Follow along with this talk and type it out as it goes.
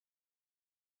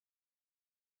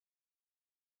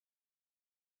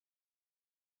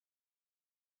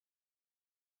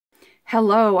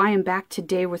Hello, I am back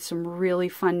today with some really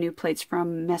fun new plates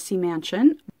from Messy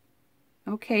Mansion.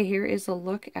 Okay, here is a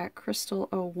look at Crystal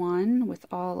 01 with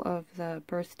all of the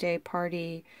birthday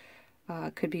party,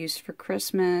 could be used for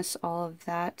Christmas, all of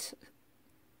that.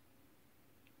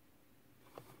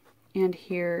 And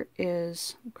here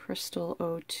is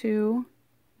Crystal 02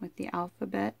 with the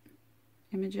alphabet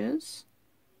images.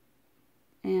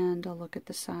 And a look at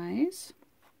the size.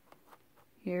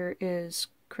 Here is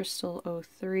Crystal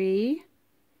 03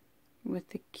 with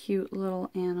the cute little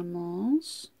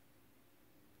animals.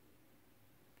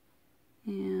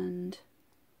 And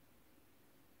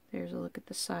there's a look at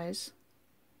the size.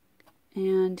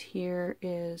 And here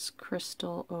is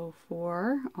Crystal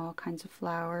 04, all kinds of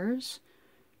flowers,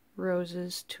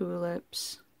 roses,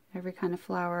 tulips, every kind of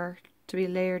flower to be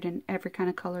layered in every kind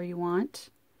of color you want.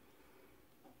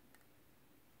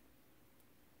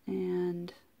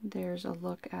 And there's a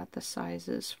look at the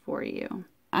sizes for you.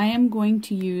 I am going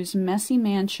to use Messy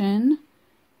Mansion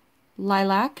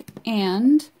Lilac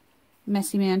and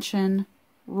Messy Mansion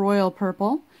Royal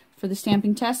Purple for the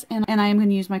stamping test, and I am going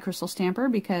to use my crystal stamper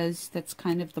because that's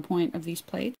kind of the point of these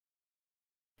plates.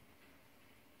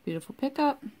 Beautiful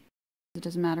pickup. It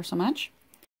doesn't matter so much.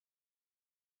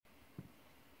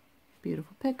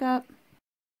 Beautiful pickup.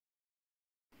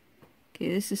 Okay,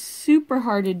 this is super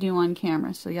hard to do on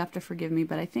camera, so you have to forgive me,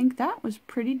 but I think that was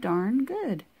pretty darn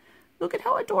good. Look at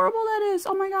how adorable that is.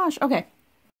 Oh my gosh. Okay.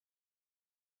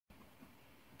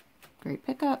 Great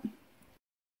pickup.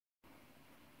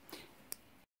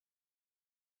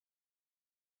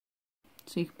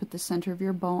 So you can put the center of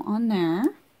your bow on there.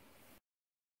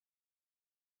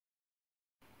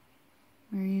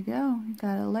 There you go. You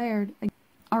got it layered.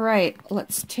 All right,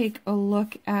 let's take a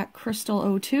look at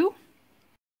Crystal 02.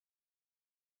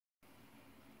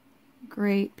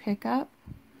 Great pickup.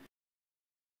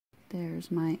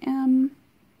 There's my M.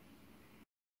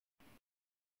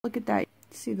 Look at that.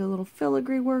 See the little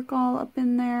filigree work all up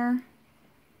in there.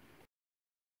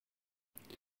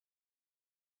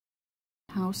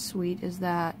 How sweet is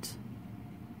that?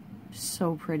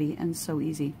 So pretty and so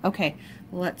easy. Okay,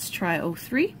 let's try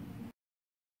 03.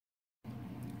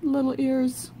 Little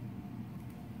ears.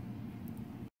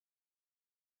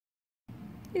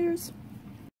 Ears.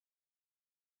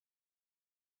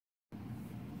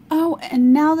 Oh,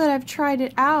 and now that I've tried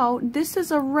it out, this is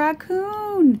a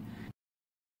raccoon.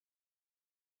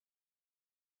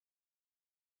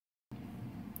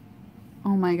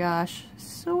 Oh my gosh,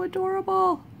 so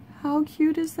adorable. How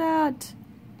cute is that?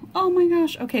 Oh my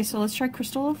gosh. Okay, so let's try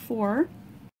Crystal 04.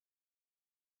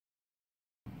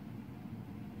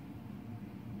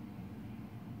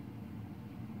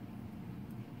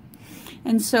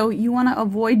 And so you want to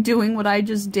avoid doing what I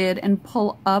just did and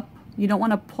pull up. You don't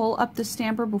want to pull up the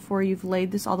stamper before you've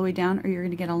laid this all the way down, or you're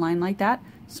going to get a line like that.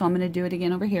 So I'm going to do it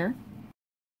again over here.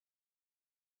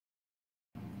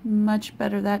 Much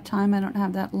better that time. I don't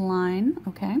have that line.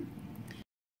 Okay.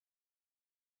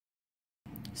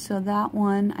 So that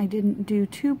one I didn't do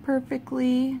too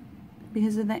perfectly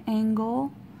because of the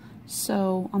angle.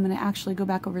 So I'm going to actually go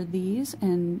back over these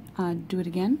and do it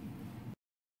again.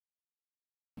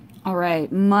 All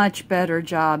right, much better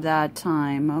job that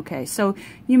time. Okay, so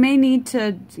you may need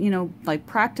to, like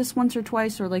practice once or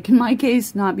twice, or like in my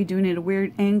case, not be doing it at a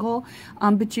weird angle.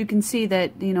 But you can see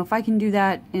that, if I can do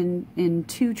that in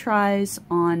 2 tries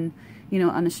on,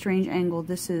 on a strange angle,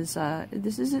 this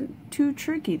isn't too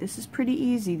tricky. This is pretty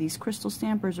easy. These crystal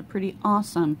stampers are pretty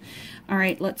awesome. All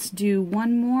right, let's do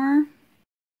one more.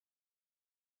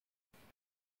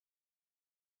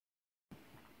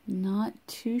 Not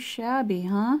too shabby,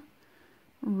 huh?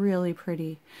 Really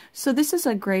pretty. So this is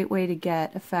a great way to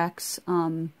get effects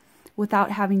without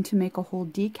having to make a whole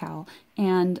decal.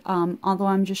 And although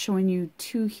I'm just showing you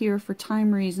 2 here for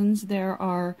time reasons, there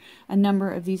are a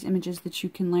number of these images that you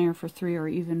can layer for 3 or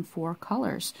even 4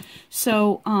 colors.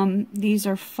 So these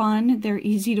are fun. They're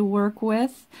easy to work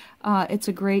with. It's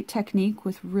a great technique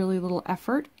with really little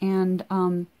effort, and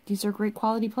these are great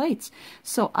quality plates.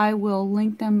 So I will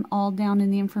link them all down in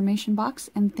the information box,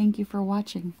 and thank you for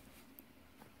watching.